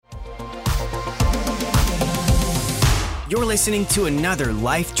You're listening to another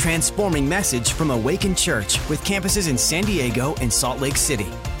life-transforming message from Awaken Church with campuses in San Diego and Salt Lake City.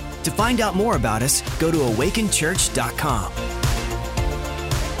 To find out more about us, go to awakenchurch.com.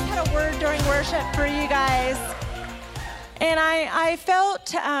 I had a word during worship for you guys. And I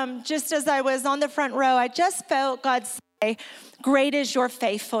felt, just as I was on the front row, I just felt God say, great is your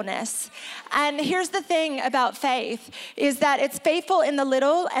faithfulness. And here's the thing about faith, is that it's faithful in the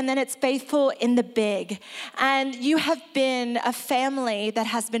little and then it's faithful in the big. And you have been a family that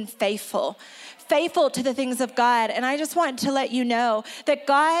has been faithful to the things of God. And I just want to let you know that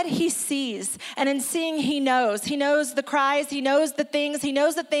God, He sees. And in seeing, He knows. He knows the cries. He knows the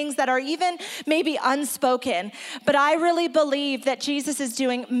things that are even maybe unspoken. But I really believe that Jesus is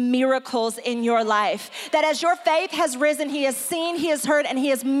doing miracles in your life. That as your faith has risen, He has seen, He has heard, and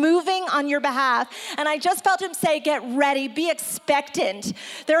He is moving on your behalf. And I just felt Him say, get ready, be expectant.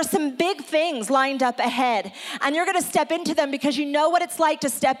 There are some big things lined up ahead. And you're going to step into them because you know what it's like to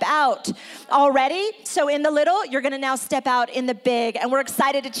step out already. So in the little, you're going to now step out in the big, and we're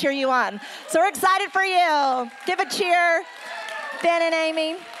excited to cheer you on. So we're excited for you. Give a cheer, Ben and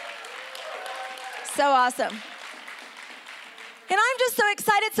Amy. So awesome. And I'm just so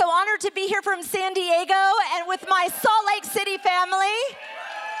excited, so honored to be here from San Diego and with my Salt Lake City family.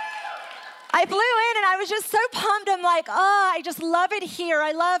 I flew in and I was just so pumped. I'm like, oh, I just love it here.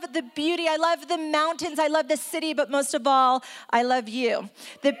 I love the beauty. I love the mountains. I love the city. But most of all, I love you.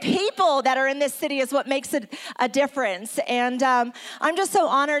 The people that are in this city is what makes it a difference. And I'm just so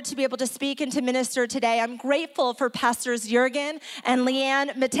honored to be able to speak and to minister today. I'm grateful for Pastors Jurgen and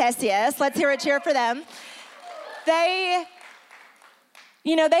Leanne Matesius. Let's hear a cheer for them. They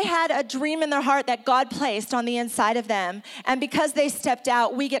had a dream in their heart that God placed on the inside of them. And because they stepped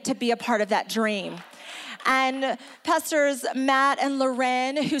out, we get to be a part of that dream. And Pastors Matt and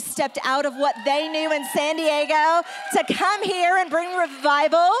Loren, who stepped out of what they knew in San Diego to come here and bring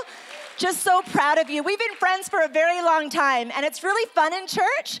revival. Just so proud of you. We've been friends for a very long time, and it's really fun in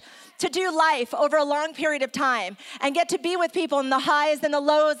church to do life over a long period of time and get to be with people in the highs and the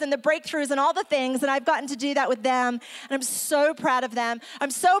lows and the breakthroughs and all the things. And I've gotten to do that with them. And I'm so proud of them. I'm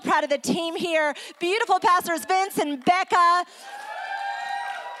so proud of the team here. Beautiful Pastors Vince and Becca.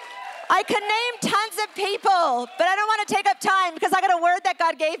 I could name tons of people, but I don't want to take up time because I got a word that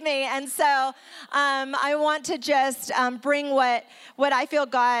God gave me. And so I want to just bring what I feel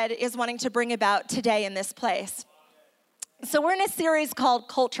God is wanting to bring about today in this place. So we're in a series called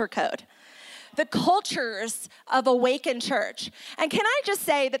Culture Code, the cultures of Awaken Church. And can I just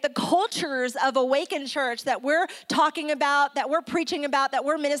say that the cultures of Awaken Church that we're talking about, that we're preaching about, that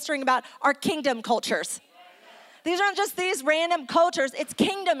we're ministering about are kingdom cultures. These aren't just these random cultures, it's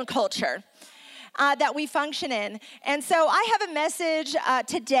kingdom culture that we function in. And so I have a message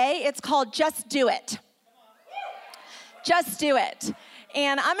today. It's called Just Do It. Just do it.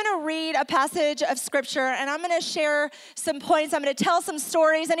 And I'm going to read a passage of scripture, and I'm going to share some points. I'm going to tell some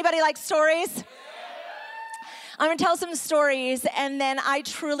stories. Anybody like stories? I'm going to tell some stories, and then I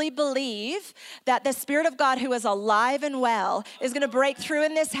truly believe that the Spirit of God, who is alive and well, is going to break through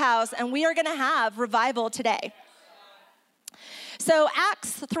in this house, and we are going to have revival today. So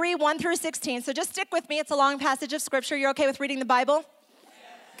Acts 3, 1 through 16. So just stick with me. It's a long passage of scripture. You're okay with reading the Bible?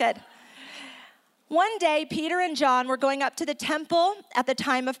 Good. One day, Peter and John were going up to the temple at the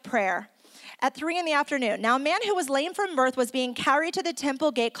time of prayer at 3 p.m. Now, a man who was lame from birth was being carried to the temple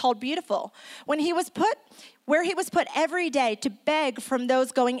gate called Beautiful, where he was put every day to beg from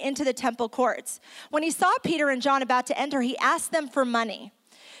those going into the temple courts. When he saw Peter and John about to enter, he asked them for money.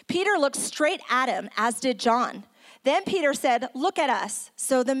 Peter looked straight at him, as did John. Then Peter said, "Look at us."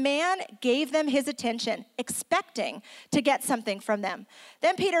 So the man gave them his attention, expecting to get something from them.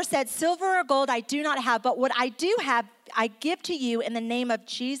 Then Peter said, "Silver or gold I do not have, but what I do have I give to you in the name of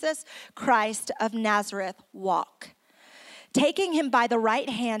Jesus Christ of Nazareth. Walk." Taking him by the right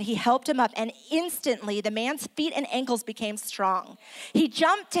hand, he helped him up, and instantly the man's feet and ankles became strong. He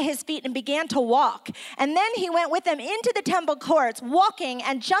jumped to his feet and began to walk. And then he went with them into the temple courts, walking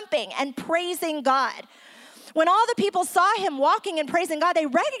and jumping and praising God. When all the people saw him walking and praising God, they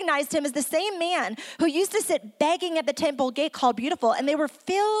recognized him as the same man who used to sit begging at the temple gate called Beautiful, and they were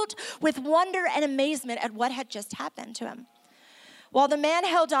filled with wonder and amazement at what had just happened to him. While the man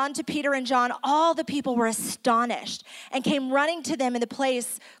held on to Peter and John, all the people were astonished and came running to them in the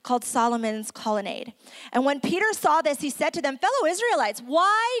place called Solomon's Colonnade. And when Peter saw this, he said to them, "Fellow Israelites,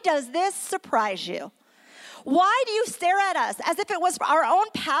 why does this surprise you? Why do you stare at us as if it was our own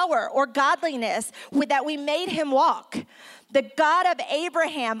power or godliness that we made him walk? The God of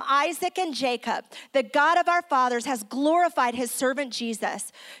Abraham, Isaac, and Jacob, the God of our fathers, has glorified his servant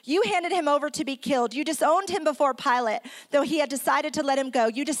Jesus. You handed him over to be killed. You disowned him before Pilate, though he had decided to let him go.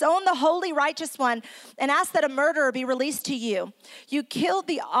 You disowned the holy, righteous one and asked that a murderer be released to you. You killed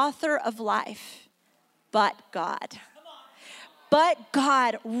the author of life, but God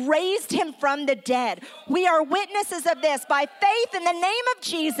raised him from the dead. We are witnesses of this. By faith in the name of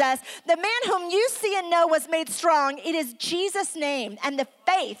Jesus, the man whom you see and know was made strong. It is Jesus' name and the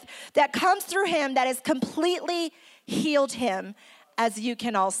faith that comes through him that has completely healed him, as you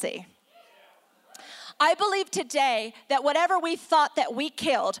can all see. I believe today that whatever we thought that we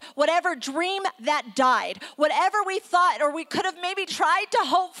killed, whatever dream that died, whatever we thought or we could have maybe tried to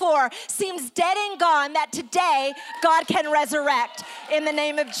hope for seems dead and gone, that today God can resurrect in the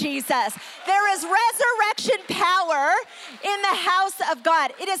name of Jesus. There is resurrection power in the house of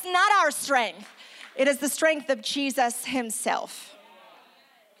God. It is not our strength. It is the strength of Jesus himself.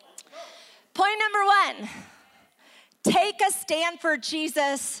 Point number 1, take a stand for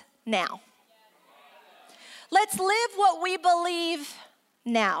Jesus now. Let's live what we believe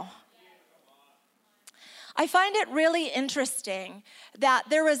now. I find it really interesting that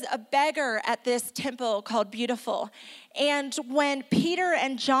there was a beggar at this temple called Beautiful. And when Peter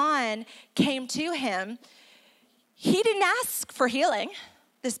and John came to him, he didn't ask for healing,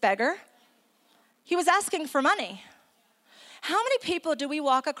 this beggar. He was asking for money. How many people do we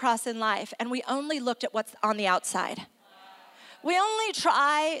walk across in life and we only looked at what's on the outside? We only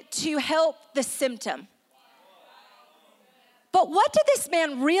try to help the symptom. But what did this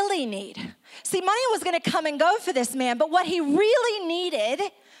man really need? See, money was going to come and go for this man, but what he really needed,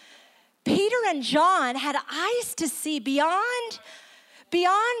 Peter and John had eyes to see beyond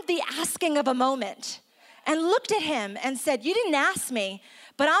the asking of a moment, and looked at him and said, you didn't ask me,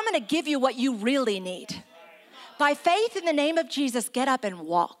 but I'm going to give you what you really need. By faith in the name of Jesus, get up and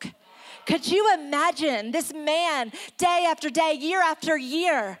walk. Could you imagine this man day after day, year after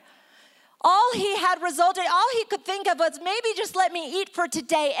year? All he could think of was maybe just let me eat for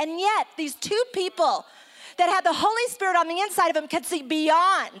today. And yet these two people that had the Holy Spirit on the inside of them could see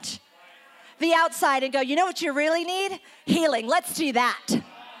beyond the outside and go, you know what you really need? Healing. Let's do that.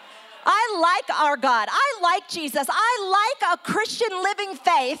 I like our God. I like Jesus. I like a Christian living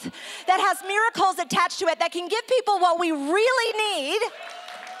faith that has miracles attached to it that can give people what we really need,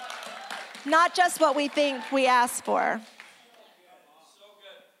 not just what we think we ask for.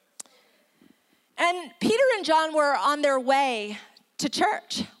 And Peter and John were on their way to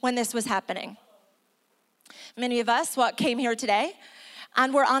church when this was happening. Many of us came here today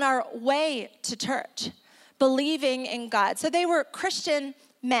and we're on our way to church, believing in God. So they were Christian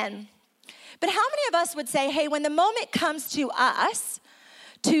men. But how many of us would say, hey, when the moment comes to us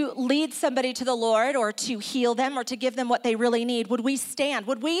to lead somebody to the Lord or to heal them or to give them what they really need, would we stand?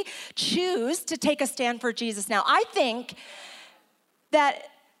 Would we choose to take a stand for Jesus now? I think that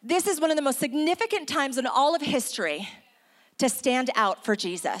this is one of the most significant times in all of history to stand out for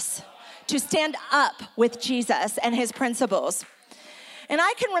Jesus, to stand up with Jesus and his principles. And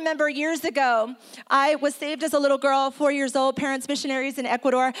I can remember years ago, I was saved as a little girl, 4 years old, parents missionaries in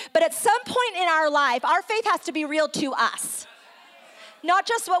Ecuador. But at some point in our life, our faith has to be real to us. Not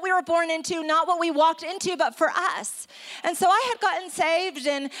just what we were born into, not what we walked into, but for us. And so I had gotten saved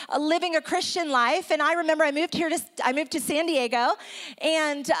and living a Christian life. And I remember I moved to San Diego.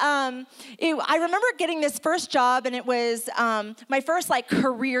 And I remember getting this first job, and it was my first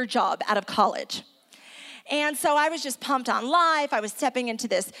career job out of college. And so I was just pumped on life. I was stepping into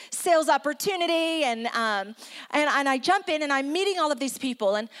this sales opportunity, and I jump in, and I'm meeting all of these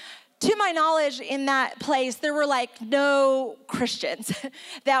people. And to my knowledge, in that place, there were no Christians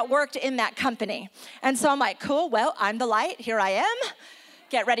that worked in that company. And so I'm like, cool, well, I'm the light. Here I am.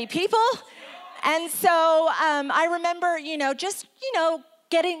 Get ready, people. And so I remember,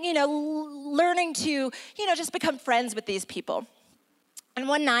 learning to, just become friends with these people. And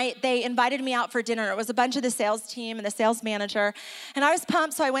one night, they invited me out for dinner. It was a bunch of the sales team and the sales manager. And I was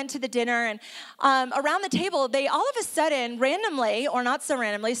pumped, so I went to the dinner. And around the table, they all of a sudden, randomly, or not so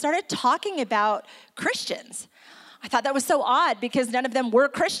randomly, started talking about Christians. I thought that was so odd because none of them were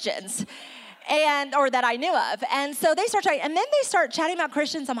Christians, or that I knew of. And so they start talking, and then they start chatting about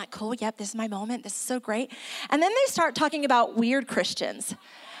Christians. I'm like, cool, yep, this is my moment. This is so great. And then they start talking about weird Christians.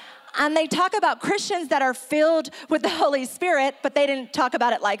 And they talk about Christians that are filled with the Holy Spirit, but they didn't talk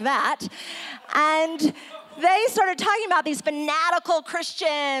about it like that. And they started talking about these fanatical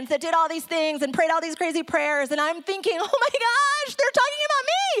Christians that did all these things and prayed all these crazy prayers. And I'm thinking, oh my gosh, they're talking about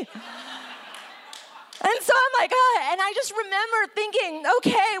me. And so I just remember thinking,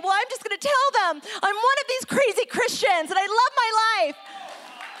 okay, well, I'm just going to tell them I'm one of these crazy Christians and I love my life.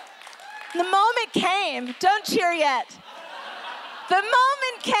 The moment came. Don't cheer yet. The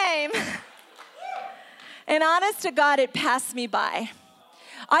moment came. And honest to God, it passed me by.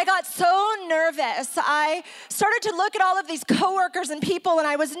 I got so nervous. I started to look at all of these coworkers and people, and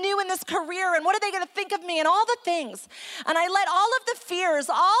I was new in this career, and what are they going to think of me, and all the things. And I let all of the fears,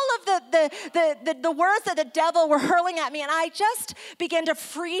 all of the words that the devil were hurling at me, and I just began to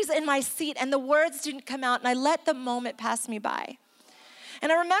freeze in my seat, and the words didn't come out, and I let the moment pass me by.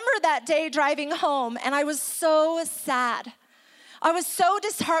 And I remember that day driving home, and I was so sad. I was so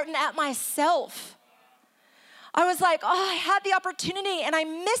disheartened at myself. I was like, oh, I had the opportunity and I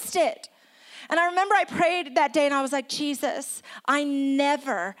missed it. And I remember I prayed that day and I was like, Jesus, I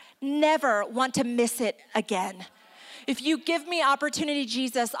never want to miss it again. If you give me opportunity,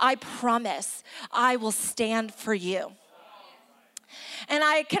 Jesus, I promise I will stand for you. And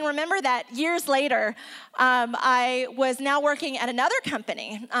I can remember that years later, I was now working at another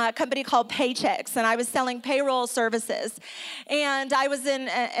company, a company called Paychex, and I was selling payroll services. And I was in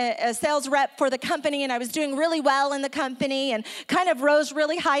a sales rep for the company, and I was doing really well in the company and kind of rose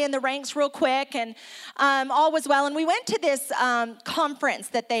really high in the ranks real quick, and all was well. And we went to this conference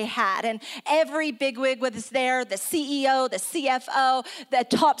that they had, and every bigwig was there, the CEO, the CFO, the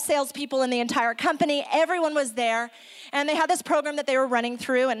top salespeople in the entire company, everyone was there. And they had this program that they were running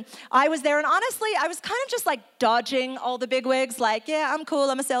through, and I was there. And honestly, I was kind of just like dodging all the bigwigs, like, yeah, I'm cool,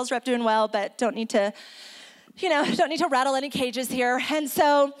 I'm a sales rep doing well, but don't need to rattle any cages here. And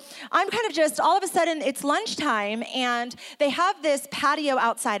so I'm kind of just, all of a sudden, it's lunchtime, and they have this patio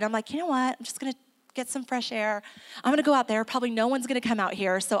outside. I'm like, you know what? I'm just going to get some fresh air. I'm going to go out there. Probably no one's going to come out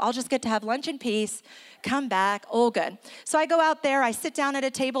here, so I'll just get to have lunch in peace, come back, all good. So I go out there. I sit down at a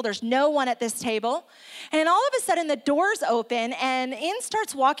table. There's no one at this table. And all of a sudden, the doors open, and in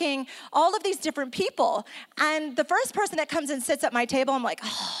starts walking all of these different people. And the first person that comes and sits at my table, I'm like,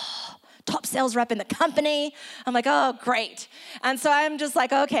 oh, top sales rep in the company. I'm like, oh, great. And so I'm just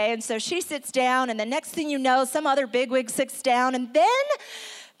like, okay. And so she sits down, and the next thing you know, some other bigwig sits down, and then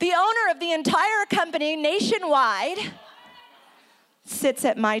the owner of the entire company nationwide sits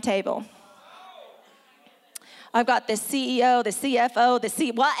at my table. I've got the CEO, the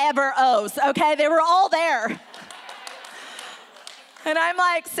CFO, whatever O's, okay? They were all there. And I'm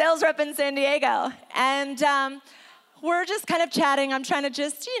like sales rep in San Diego. And we're just kind of chatting. I'm trying to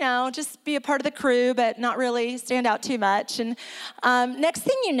just be a part of the crew, but not really stand out too much. And next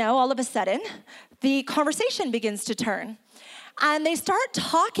thing you know, all of a sudden, the conversation begins to turn. And they start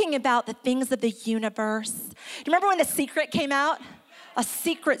talking about the things of the universe. Do you remember when The Secret came out? A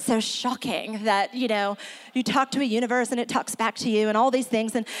secret so shocking that, you talk to a universe and it talks back to you and all these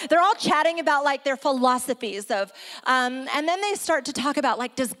things. And they're all chatting about like their philosophies of, and then they start to talk about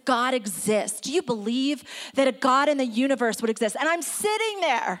like, does God exist? Do you believe that a God in the universe would exist? And I'm sitting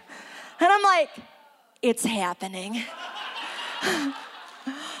there and I'm like, it's happening.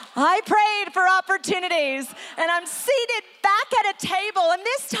 I prayed for opportunities, and I'm seated back at a table, and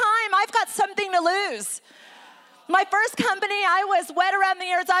this time I've got something to lose. My first company, I was wet around the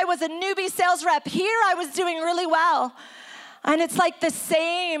ears. I was a newbie sales rep. Here I was doing really well. And it's like the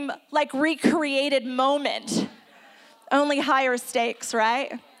same, like recreated moment, only higher stakes,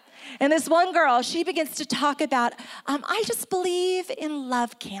 right? And this one girl, she begins to talk about, I just believe in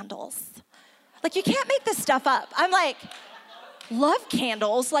love candles. Like, you can't make this stuff up. I'm like, love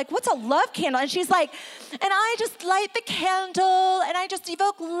candles? Like, what's a love candle? And she's like, and I just light the candle and I just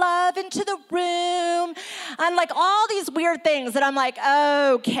evoke love into the room and like all these weird things that I'm like,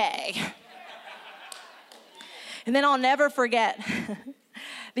 okay. And then I'll never forget,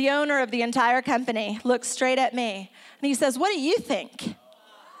 the owner of the entire company looks straight at me and he says, what do you think?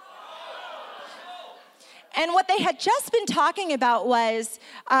 And what they had just been talking about was,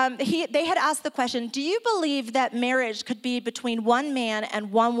 they had asked the question, do you believe that marriage could be between one man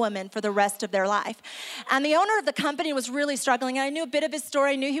and one woman for the rest of their life? And the owner of the company was really struggling. And I knew a bit of his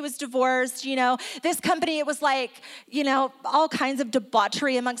story. I knew he was divorced. This company, it was like, all kinds of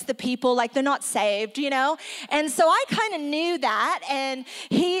debauchery amongst the people, like they're not saved, And so I kind of knew that. And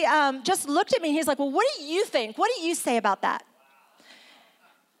he just looked at me and he's like, well, what do you think? What do you say about that?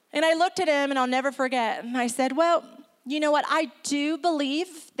 And I looked at him, and I'll never forget. I said, well, you know what? I do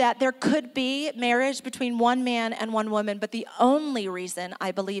believe that there could be marriage between one man and one woman, but the only reason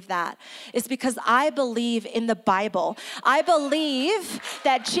I believe that is because I believe in the Bible. I believe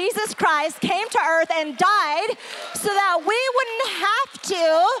that Jesus Christ came to earth and died so that we wouldn't have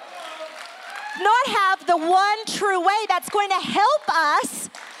to not have the one true way that's going to help us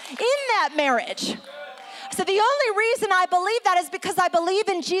in that marriage. So the only reason I believe that is because I believe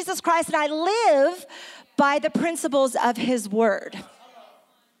in Jesus Christ and I live by the principles of his word.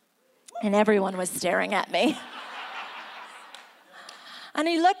 And everyone was staring at me. And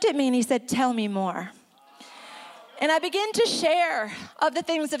he looked at me and he said, tell me more. And I began to share of the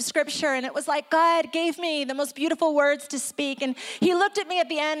things of Scripture, and it was like God gave me the most beautiful words to speak. And he looked at me at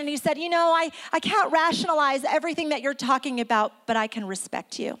the end and he said, you know, I can't rationalize everything that you're talking about, but I can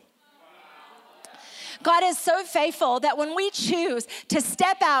respect you. God is so faithful that when we choose to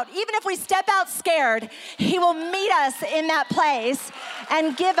step out, even if we step out scared, he will meet us in that place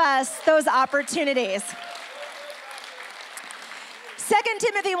and give us those opportunities. 2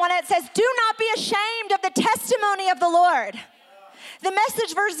 Timothy 1:8 says, do not be ashamed of the testimony of the Lord. The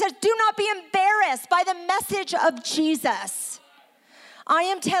Message version says, do not be embarrassed by the message of Jesus. I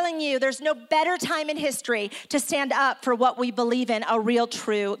am telling you, there's no better time in history to stand up for what we believe in, a real,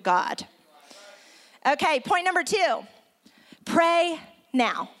 true God. Okay, point number 2, pray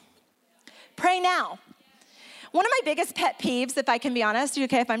now. Pray now. One of my biggest pet peeves, if I can be honest, you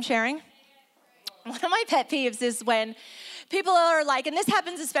okay if I'm sharing? One of my pet peeves is when people are like, and this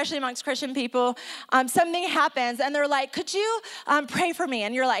happens especially amongst Christian people, something happens and they're like, could you pray for me?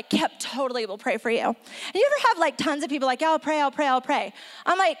 And you're like, yep, totally, we'll pray for you. And you ever have like tons of people like, yeah, I'll pray, I'll pray, I'll pray.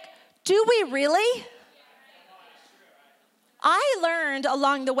 I'm like, do we really? I learned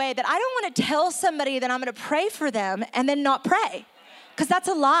along the way that I don't want to tell somebody that I'm going to pray for them and then not pray, because that's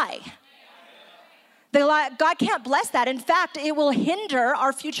a lie. God can't bless that. In fact, it will hinder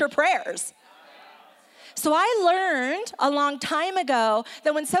our future prayers. So I learned a long time ago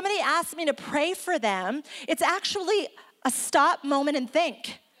that when somebody asks me to pray for them, it's actually a stop moment and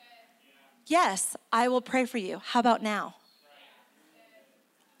think. Yes, I will pray for you. How about now?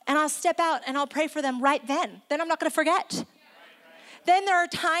 And I'll step out and I'll pray for them right then. Then I'm not going to forget. Then there are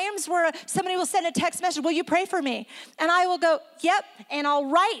times where somebody will send a text message, will you pray for me? And I will go, yep, and I'll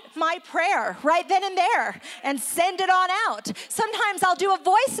write my prayer right then and there and send it on out. Sometimes I'll do a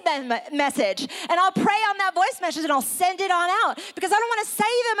voice message and I'll pray on that voice message and I'll send it on out, because I don't want to say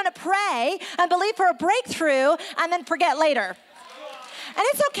that I'm going to pray and believe for a breakthrough and then forget later. And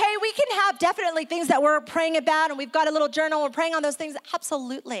it's okay, we can have definitely things that we're praying about, and we've got a little journal, we're praying on those things,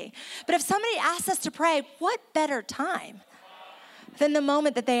 absolutely. But if somebody asks us to pray, what better time than the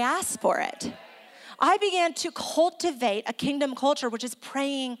moment that they ask for it? I began to cultivate a kingdom culture, which is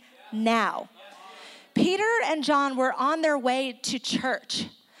praying now. Peter and John were on their way to church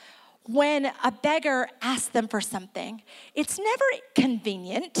when a beggar asked them for something. It's never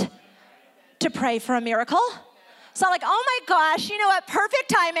convenient to pray for a miracle. It's not like, oh my gosh, you know what, perfect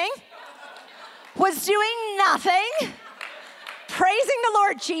timing, was doing nothing, praising the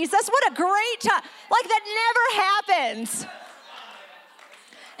Lord Jesus. What a great time. Like, that never happens.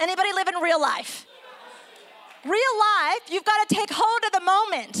 Anybody live in real life? Real life, you've got to take hold of the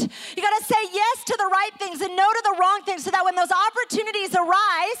moment. You got to say yes to the right things and no to the wrong things, so that when those opportunities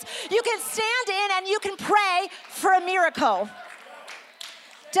arise, you can stand in and you can pray for a miracle.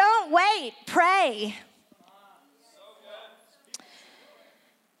 Don't wait, pray.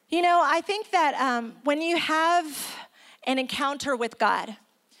 You know, I think that when you have an encounter with God,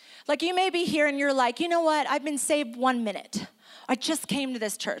 like you may be here and you're like, you know what, I've been saved 1 minute. I just came to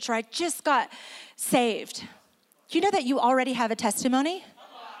this church, or I just got saved. You know that you already have a testimony?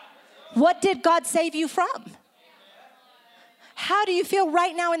 What did God save you from? How do you feel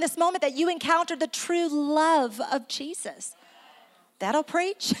right now in this moment that you encountered the true love of Jesus? That'll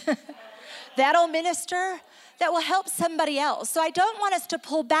preach. That'll minister. That will help somebody else. So I don't want us to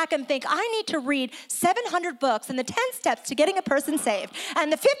pull back and think, I need to read 700 books and the 10 steps to getting a person saved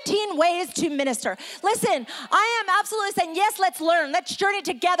and the 15 ways to minister. Listen, I am absolutely saying, yes, let's learn. Let's journey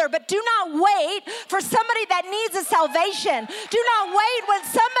together. But do not wait for somebody that needs a salvation. Do not wait when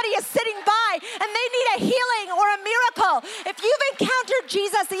somebody is sitting by and they need a healing or a miracle. If you've encountered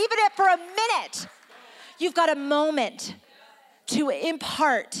Jesus, even if for a minute, you've got a moment to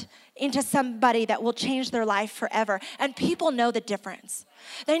impart into somebody that will change their life forever. And people know the difference.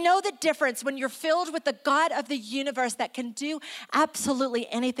 They know the difference when you're filled with the God of the universe that can do absolutely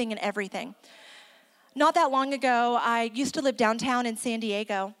anything and everything. Not that long ago, I used to live downtown in San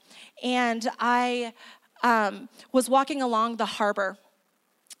Diego, and I was walking along the harbor,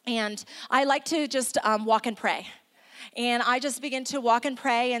 and I like to just walk and pray. And I just began to walk and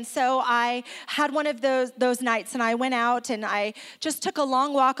pray. And so I had one of those nights, and I went out and I just took a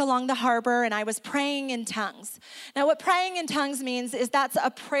long walk along the harbor, and I was praying in tongues. Now, what praying in tongues means is that's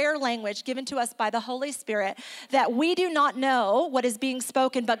a prayer language given to us by the Holy Spirit that we do not know what is being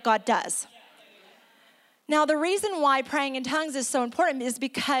spoken, but God does. Now, the reason why praying in tongues is so important is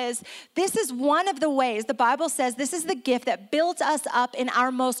because this is one of the ways the Bible says this is the gift that builds us up in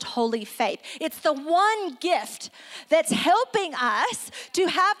our most holy faith. It's the one gift that's helping us to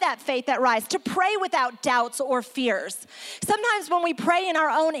have that faith that rises, to pray without doubts or fears. Sometimes when we pray in our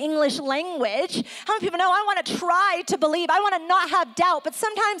own English language, how many people know I want to try to believe, I want to not have doubt, but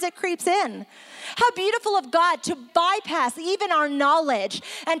sometimes it creeps in. How beautiful of God to bypass even our knowledge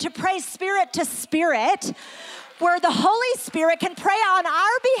and to pray spirit to spirit, where the Holy Spirit can pray on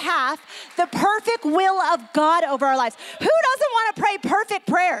our behalf the perfect will of God over our lives. Who doesn't want to pray perfect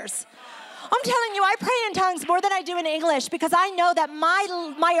prayers? I'm telling you, I pray in tongues more than I do in English because I know that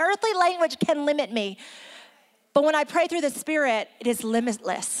my earthly language can limit me. But when I pray through the Spirit, it is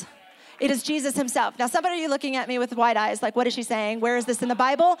limitless. It is Jesus himself. Now, somebody are you looking at me with wide eyes, like, what is she saying? Where is this in the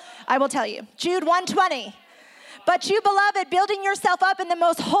Bible? I will tell you. Jude 1:20. But you, beloved, building yourself up in the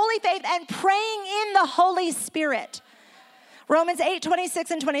most holy faith and praying in the Holy Spirit. Romans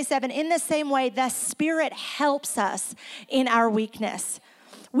 8:26 and 27. In the same way, the Spirit helps us in our weakness.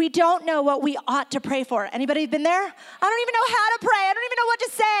 We don't know what we ought to pray for. Anybody been there? I don't even know how to pray. I don't even know what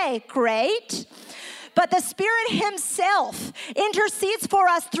to say. Great. But the Spirit himself intercedes for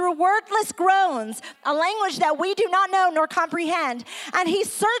us through wordless groans, a language that we do not know nor comprehend. And he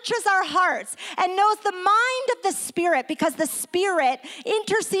searches our hearts and knows the mind of the Spirit because the Spirit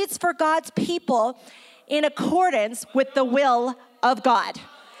intercedes for God's people in accordance with the will of God.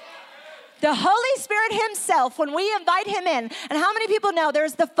 The Holy Spirit himself, when we invite him in, and how many people know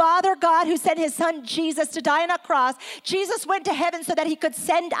there's the Father God who sent his son Jesus to die on a cross. Jesus went to heaven so that he could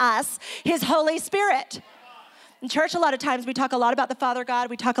send us his Holy Spirit. In church, a lot of times we talk a lot about the Father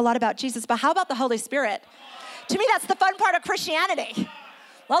God, we talk a lot about Jesus, but how about the Holy Spirit? To me, that's the fun part of Christianity.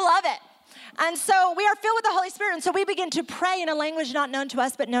 I love it. And so we are filled with the Holy Spirit, and so we begin to pray in a language not known to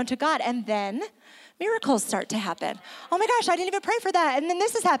us, but known to God. And then miracles start to happen. Oh my gosh, I didn't even pray for that. And then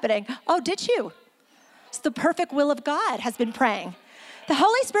this is happening. Oh, did you? It's the perfect will of God has been praying. The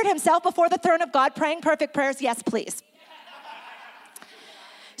Holy Spirit himself before the throne of God praying perfect prayers. Yes, please.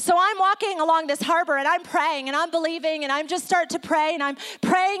 So I'm walking along this harbor and I'm praying and I'm believing and I'm just start to pray and I'm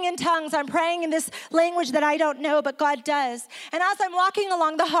praying in tongues. I'm praying in this language that I don't know, but God does. And as I'm walking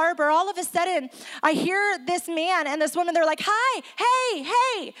along the harbor, all of a sudden I hear this man and this woman, they're like, hi,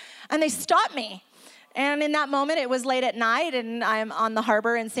 hey. And they stop me. And in that moment, it was late at night and I'm on the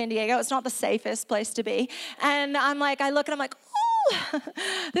harbor in San Diego. It's not the safest place to be. And I'm like, I look and I'm like, oh,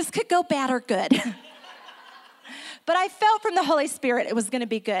 this could go bad or good. But I felt from the Holy Spirit it was going to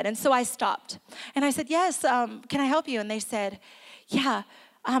be good. And so I stopped. And I said, yes, can I help you? And they said, yeah,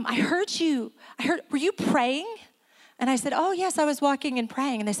 I heard, were you praying? And I said, oh, yes, I was walking and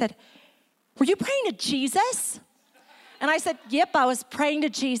praying. And they said, were you praying to Jesus? And I said, yep, I was praying to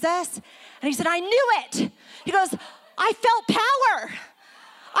Jesus. And he said, I knew it. He goes, I felt power.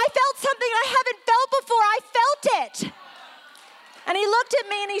 I felt something I haven't felt before. I felt it. And he looked at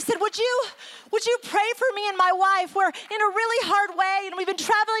me and he said, would you pray for me and my wife? We're in a really hard way and we've been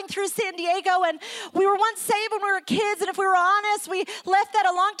traveling through San Diego and we were once saved when we were kids, and if we were honest, we left that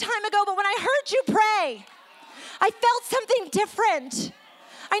a long time ago. But when I heard you pray, I felt something different.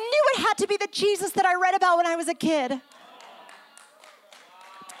 I knew it had to be the Jesus that I read about when I was a kid.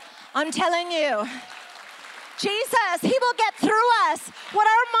 I'm telling you, Jesus, he will get through us what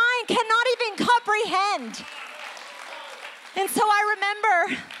our mind cannot even comprehend. And so I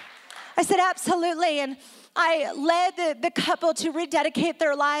remember, I said, absolutely. And I led the couple to rededicate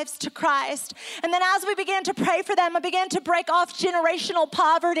their lives to Christ. And then as we began to pray for them, I began to break off generational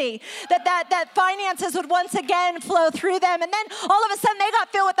poverty, that finances would once again flow through them. And then all of a sudden they got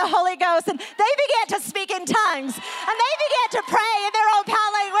filled with the Holy Ghost and they began to speak in tongues and they began to pray in their own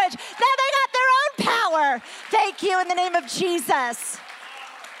power language. Now they got their own power. Thank you in the name of Jesus.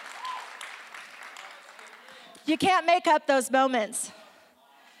 You can't make up those moments.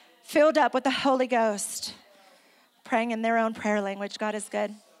 Filled up with the Holy Ghost, praying in their own prayer language. God is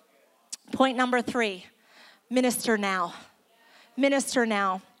good. Point number 3, minister now. Minister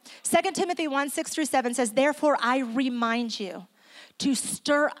now. 2 Timothy 1:6-7 says, therefore I remind you to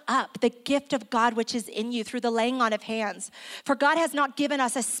stir up the gift of God which is in you through the laying on of hands. For God has not given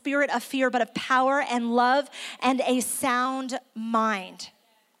us a spirit of fear, but of power and love and a sound mind.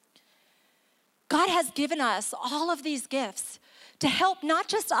 God has given us all of these gifts to help not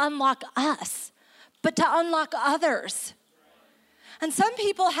just unlock us, but to unlock others. And some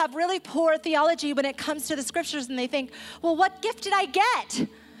people have really poor theology when it comes to the scriptures, and they think, well, what gift did I get?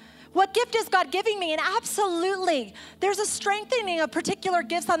 What gift is God giving me? And absolutely, there's a strengthening of particular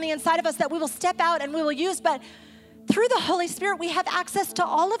gifts on the inside of us that we will step out and we will use, but through the Holy Spirit, we have access to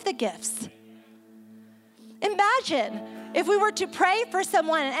all of the gifts. Imagine if we were to pray for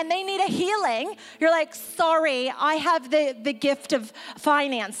someone and they need a healing, you're like, sorry, I have the gift of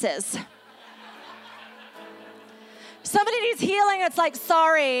finances. Somebody needs healing, it's like,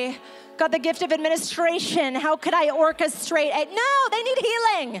 sorry, got the gift of administration. How could I orchestrate it? No, they need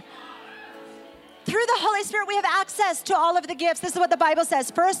healing. Through the Holy Spirit, we have access to all of the gifts. This is what the Bible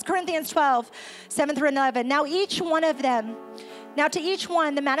says, 1 Corinthians 12, 7 through 11. Now to each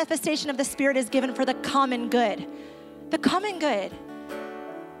one, the manifestation of the Spirit is given for the common good. The common good.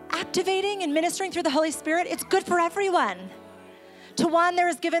 Activating and ministering through the Holy Spirit, it's good for everyone. To one, there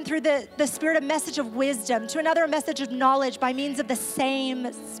is given through the Spirit a message of wisdom. To another, a message of knowledge by means of the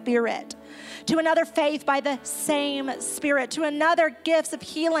same Spirit. To another, faith by the same Spirit. To another, gifts of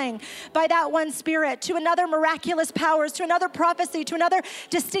healing by that one Spirit. To another, miraculous powers. To another, prophecy. To another,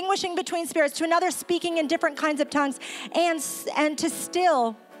 distinguishing between spirits. To another, speaking in different kinds of tongues. And to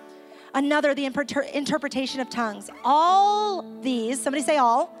still another, the interpretation of tongues. All these, somebody say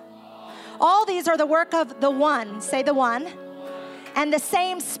all. All these are the work of the one. Say the one. And the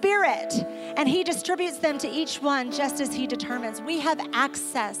same Spirit, and he distributes them to each one just as he determines. We have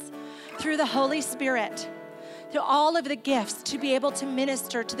access through the Holy Spirit to all of the gifts to be able to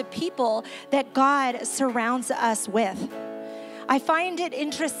minister to the people that God surrounds us with. I find it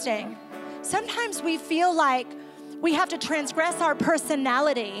interesting. Sometimes we feel like we have to transgress our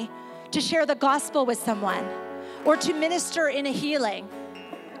personality to share the gospel with someone or to minister in a healing.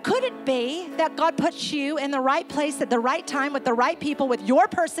 Could it be that God puts you in the right place at the right time with the right people, with your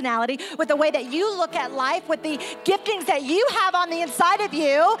personality, with the way that you look at life, with the giftings that you have on the inside of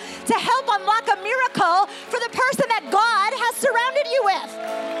you to help unlock a miracle for the person that God has surrounded you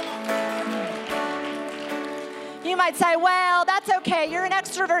with? You might say, well, that's okay. You're an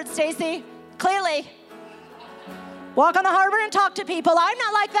extrovert, Stacy. Clearly. Walk on the harbor and talk to people. I'm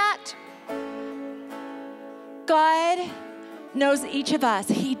not like that. God knows each of us.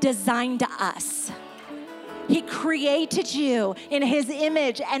 He designed us. He created you in his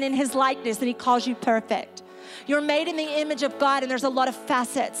image and in his likeness, and he calls you perfect. You're made in the image of God, and there's a lot of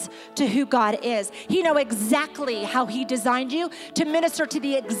facets to who God is. He knows exactly how he designed you to minister to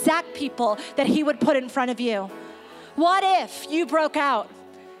the exact people that he would put in front of you. What if you broke out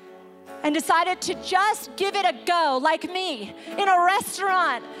and decided to just give it a go, like me, in a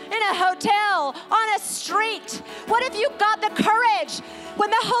restaurant, in a hotel, on a street? What if you got the courage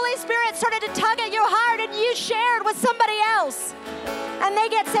when the Holy Spirit started to tug at your heart and you shared with somebody else and they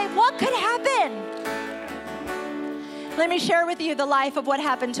get saved? What could happen? Let me share with you the life of what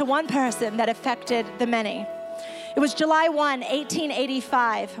happened to one person that affected the many. It was July 1,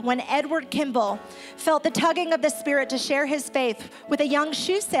 1885, when Edward Kimball felt the tugging of the Spirit to share his faith with a young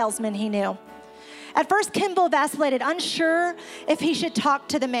shoe salesman he knew. At first, Kimball vacillated, unsure if he should talk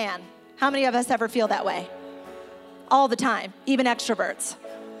to the man. How many of us ever feel that way? All the time, even extroverts.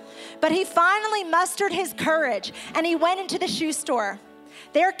 But he finally mustered his courage, and he went into the shoe store.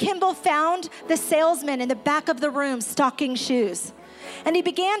 There, Kimball found the salesman in the back of the room stocking shoes, and he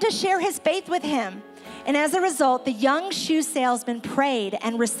began to share his faith with him. And as a result, the young shoe salesman prayed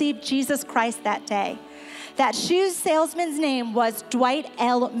and received Jesus Christ that day. That shoe salesman's name was Dwight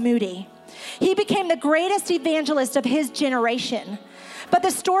L. Moody. He became the greatest evangelist of his generation. But the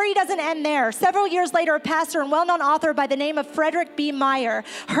story doesn't end there. Several years later, a pastor and well-known author by the name of Frederick B. Meyer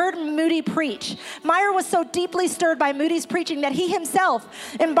heard Moody preach. Meyer was so deeply stirred by Moody's preaching that he himself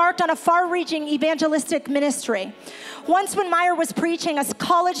embarked on a far-reaching evangelistic ministry. Once when Meyer was preaching, a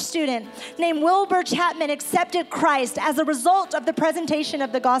college student named Wilbur Chapman accepted Christ as a result of the presentation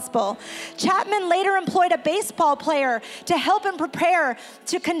of the gospel. Chapman later employed a baseball player to help him prepare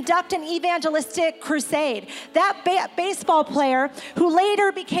to conduct an evangelistic crusade. That baseball player, who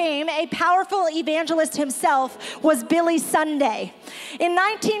later became a powerful evangelist himself, was Billy Sunday. In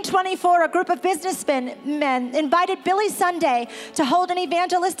 1924, a group of businessmen invited Billy Sunday to hold an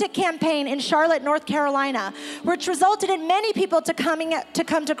evangelistic campaign in Charlotte, North Carolina, which resulted in many people to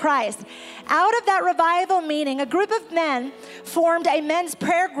come to Christ. Out of that revival meeting, a group of men formed a men's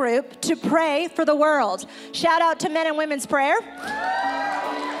prayer group to pray for the world. Shout out to Men and Women's Prayer.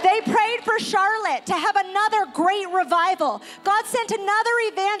 They prayed for Charlotte to have another great revival. God sent another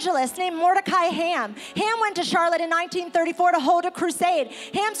evangelist named Mordecai Ham. Ham went to Charlotte in 1934 to hold a crusade.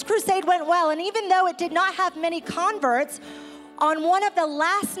 Ham's crusade went well, and even though it did not have many converts, on one of the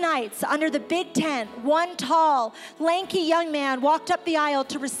last nights under the big tent, one tall, lanky young man walked up the aisle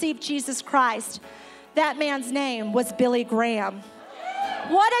to receive Jesus Christ. That man's name was Billy Graham.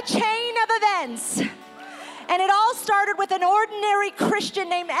 What a chain of events. And it all started with an ordinary Christian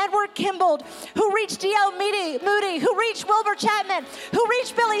named Edward Kimball, who reached D.L. Moody, who reached Wilbur Chapman, who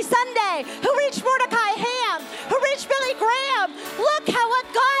reached Billy Sunday, who reached Mordecai Ham, who reached Billy Graham. Look how what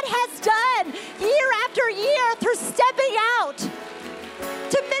God has done year after year through stepping out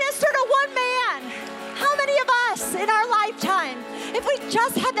to minister to one man. How many of us in our lifetime, if we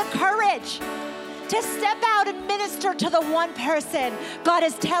just had the courage to step out and minister to the one person God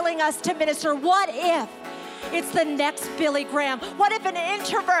is telling us to minister? What if it's the next Billy Graham? What if an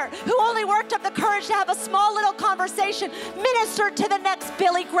introvert who only worked up the courage to have a small little conversation ministered to the next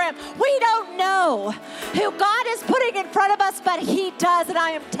Billy Graham? We don't know who God is putting in front of us, but He does. And I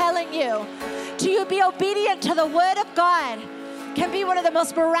am telling you, to be obedient to the Word of God can be one of the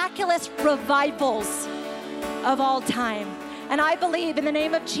most miraculous revivals of all time. And I believe in the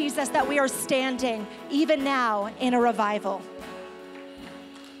name of Jesus that we are standing even now in a revival.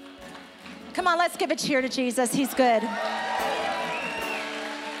 Come on, let's give a cheer to Jesus. He's good.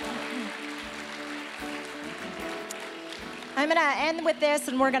 I'm going to end with this,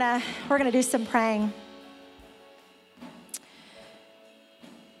 and we're going to do some praying.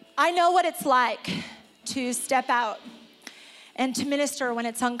 I know what it's like to step out and to minister when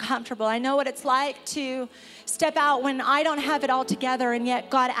it's uncomfortable. I know what it's like to step out when I don't have it all together, and yet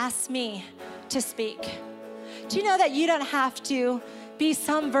God asks me to speak. Do you know that you don't have to be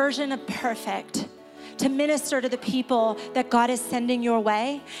some version of perfect to minister to the people that God is sending your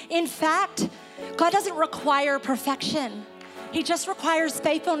way? In fact, God doesn't require perfection. He just requires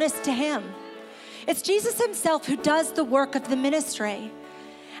faithfulness to Him. It's Jesus Himself who does the work of the ministry.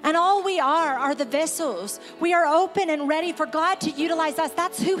 And all we are the vessels. We are open and ready for God to utilize us.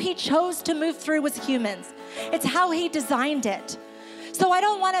 That's who He chose to move through as humans. It's how He designed it. So I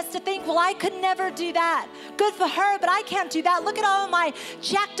don't want us to think, well, I could never do that. Good for her, but I can't do that. Look at all my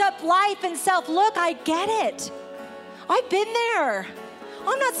jacked up life and self. Look, I get it. I've been there.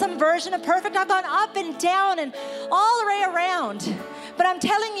 I'm not some version of perfect. I've gone up and down and all the way around. But I'm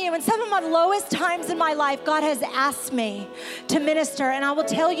telling you, in some of my lowest times in my life, God has asked me to minister. And I will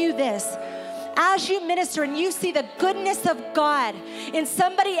tell you this. As you minister and you see the goodness of God in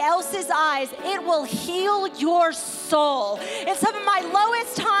somebody else's eyes, it will heal your soul. In some of my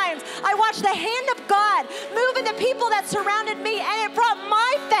lowest times, I watched the hand of God move in the people that surrounded me, and it brought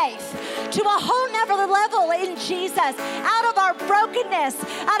my faith to a whole nother level in Jesus. Out of our brokenness,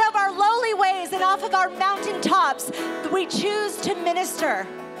 out of our lowly ways, and off of our mountaintops, we choose to minister.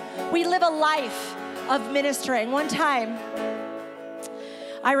 We live a life of ministering. One time,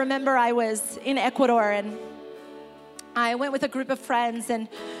 I remember I was in Ecuador, and I went with a group of friends, and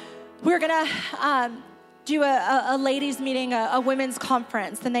we were gonna do a ladies' meeting, a women's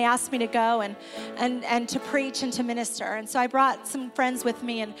conference, and they asked me to go and to preach and to minister. And so I brought some friends with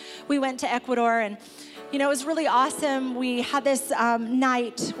me, and we went to Ecuador, and you know, it was really awesome. We had this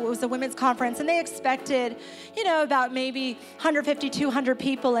night, it was a women's conference, and they expected, you know, about maybe 150, 200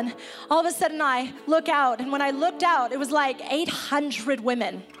 people. And all of a sudden I look out, and when I looked out, it was like 800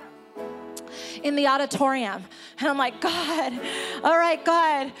 women in the auditorium. And I'm like, God, all right,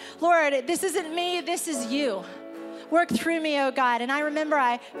 God, Lord, this isn't me, this is you. Work through me, oh God. And I remember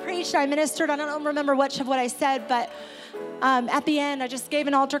I preached, I ministered, I don't remember much of what I said, but at the end, I just gave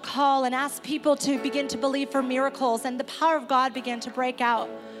an altar call and asked people to begin to believe for miracles, and the power of God began to break out.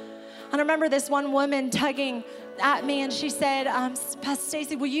 And I remember this one woman tugging at me, and she said, Pastor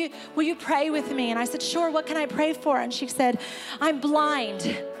Stacy, will you pray with me? And I said, sure, what can I pray for? And she said, I'm blind.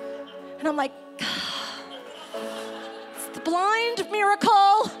 And I'm like, it's the blind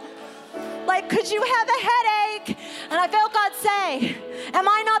miracle. Like, could you have a headache? And I felt God say, am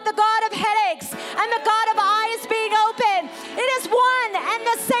I not the God of headaches and the God of eyes being open? It is one and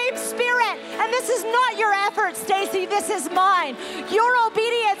the same Spirit. And this is not your effort, Stacy. This is mine. Your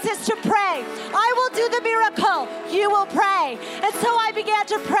obedience is to pray. I will do the miracle. You will pray. And so I began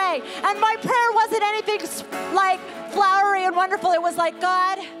to pray. And my prayer wasn't anything like flowery and wonderful. It was like,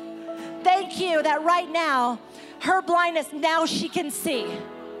 God, thank you that right now, her blindness, now she can see.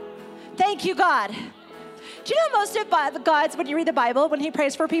 Thank you, God. Do you know most of God's, when you read the Bible, when He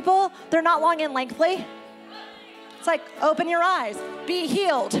prays for people, they're not long and lengthy? It's like, open your eyes, be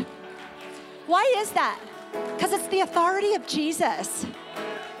healed. Why is that? Because it's the authority of Jesus.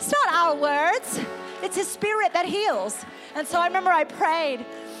 It's not our words. It's His Spirit that heals. And so I remember I prayed,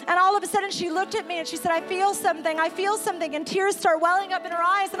 and all of a sudden she looked at me and she said, I feel something, and tears start welling up in her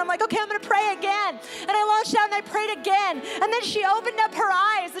eyes, and I'm like, okay, I'm gonna pray again. And I launched out and I prayed again, and then she opened up her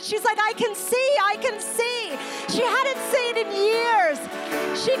eyes and she's like, I can see. She hadn't seen in years.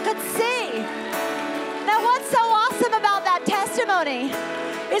 She could see. Now what's so awesome about that testimony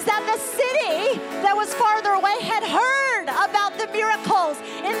is that the city that was farther away had heard about the miracles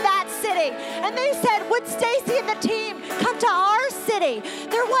in that city. And they said, would Stacy and the team come to our city?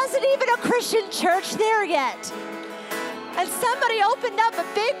 There wasn't even a Christian church there yet. And somebody opened up a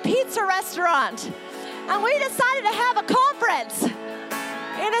big pizza restaurant. And we decided to have a conference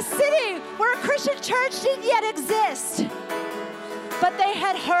in a city where a Christian church didn't yet exist. But they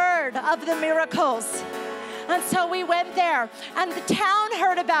had heard of the miracles. And so we went there, and the town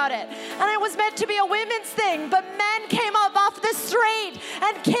heard about it. And it was meant to be a women's thing, but men came up off the street,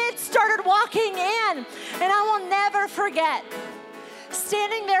 and kids started walking in. And I will never forget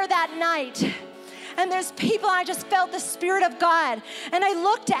standing there that night, and there's people, and I just felt the Spirit of God. And I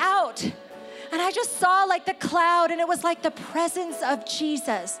looked out, and I just saw like the cloud, and it was like the presence of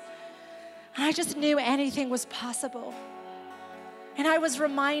Jesus. And I just knew anything was possible. And I was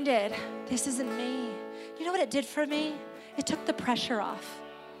reminded, this isn't me. You know what it did for me? It took the pressure off.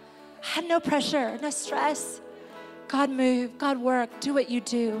 I had no pressure, no stress. God moved, God worked, do what you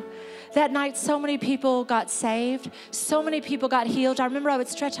do. That night, so many people got saved. So many people got healed. I remember I would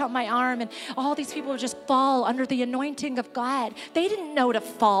stretch out my arm and all these people would just fall under the anointing of God. They didn't know to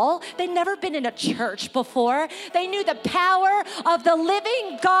fall. They'd never been in a church before. They knew the power of the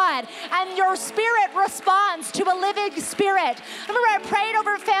living God, and your spirit responds to a living spirit. I remember I prayed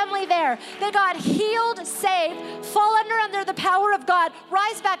over a family there. They got healed, saved, fall under the power of God,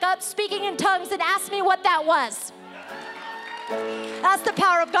 rise back up, speaking in tongues, and asked me what that was. That's the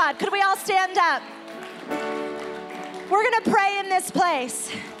power of God. Could we all stand up? We're going to pray in this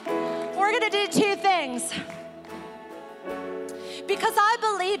place. We're going to do two things. Because I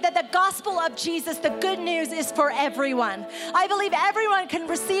believe that the gospel of Jesus, the good news, is for everyone. I believe everyone can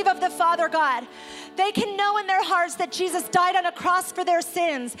receive of the Father God. They can know in their hearts that Jesus died on a cross for their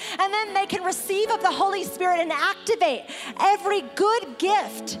sins. And then they can receive of the Holy Spirit and activate every good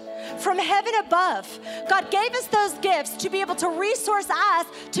gift from heaven above. God gave us those gifts to be able to resource us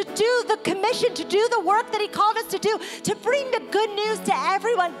to do the commission, to do the work that He called us to do, to bring the good news to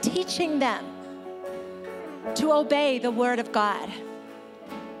everyone, teaching them to obey the word of God.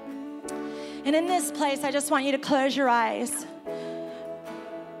 And in this place, I just want you to close your eyes.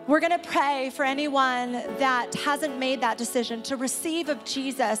 We're going to pray for anyone that hasn't made that decision to receive of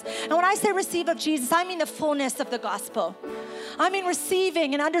Jesus. And when I say receive of Jesus, I mean the fullness of the gospel. I mean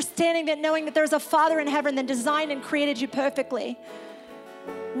receiving and understanding that, knowing that there's a Father in heaven that designed and created you perfectly,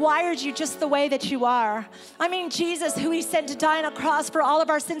 wired you just the way that you are. I mean Jesus, who He sent to die on a cross for all of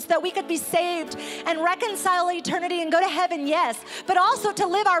our sins, so that we could be saved and reconcile eternity and go to heaven, yes, but also to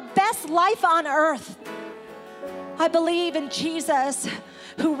live our best life on earth. I believe in Jesus,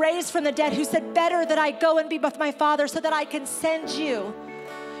 who raised from the dead, who said, better that I go and be with my Father so that I can send you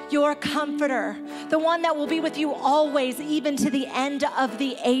your comforter, the one that will be with you always, even to the end of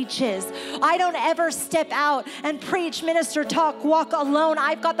the ages. I don't ever step out and preach, minister, talk, walk alone.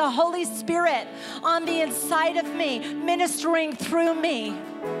 I've got the Holy Spirit on the inside of me, ministering through me.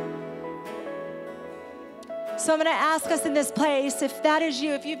 So I'm going to ask us in this place, if that is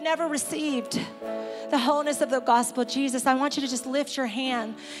you, if you've never received the wholeness of the gospel, Jesus, I want you to just lift your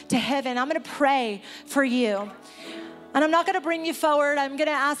hand to heaven. I'm going to pray for you. And I'm not going to bring you forward. I'm going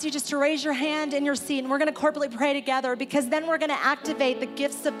to ask you just to raise your hand in your seat, and we're going to corporately pray together, because then we're going to activate the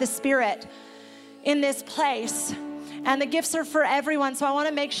gifts of the Spirit in this place. And the gifts are for everyone. So I want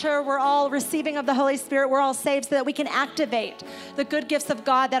to make sure we're all receiving of the Holy Spirit. We're all saved so that we can activate the good gifts of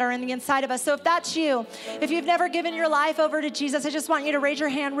God that are in the inside of us. So if that's you, if you've never given your life over to Jesus, I just want you to raise your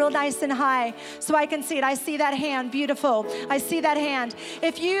hand real nice and high so I can see it. I see that hand. Beautiful. I see that hand.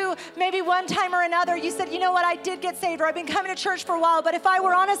 If you, maybe one time or another, you said, you know what, I did get saved, or I've been coming to church for a while, but if I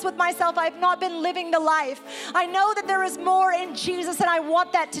were honest with myself, I've not been living the life. I know that there is more in Jesus, and I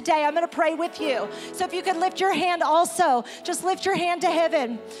want that today. I'm going to pray with you. So if you could lift your hand also. Just lift your hand to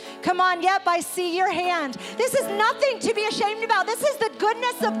heaven. Come on. Yep, I see your hand. This is nothing to be ashamed about. This is the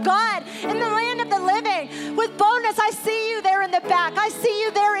goodness of God in the land of the living. With boldness, I see you there in the back. I see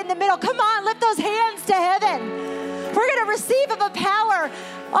you there in the middle. Come on, lift those hands to heaven. We're going to receive of a power,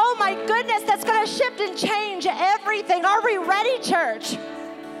 oh my goodness, that's going to shift and change everything. Are we ready, church?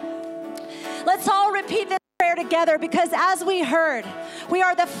 Let's all repeat this prayer together, because as we heard, we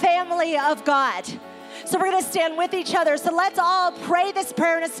are the family of God. So we're going to stand with each other. So let's all pray this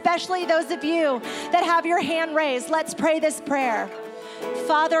prayer, and especially those of you that have your hand raised, let's pray this prayer.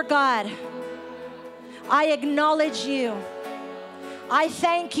 Father God, I acknowledge you. I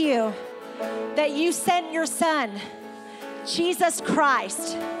thank you that you sent your Son, Jesus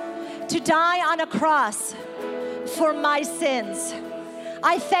Christ, to die on a cross for my sins.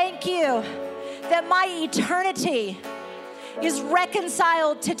 I thank you that my eternity is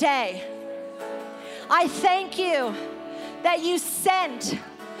reconciled today. I thank you that you sent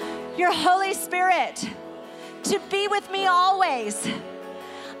your Holy Spirit to be with me always.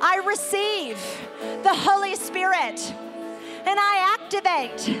 I receive the Holy Spirit and I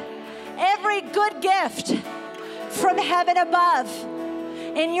activate every good gift from heaven above.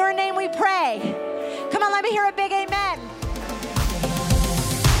 In your name we pray. Come on, let me hear a big amen.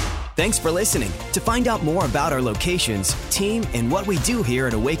 Thanks for listening. To find out more about our locations, team, and what we do here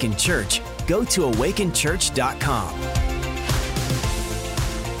at Awaken Church, go to awakenchurch.com.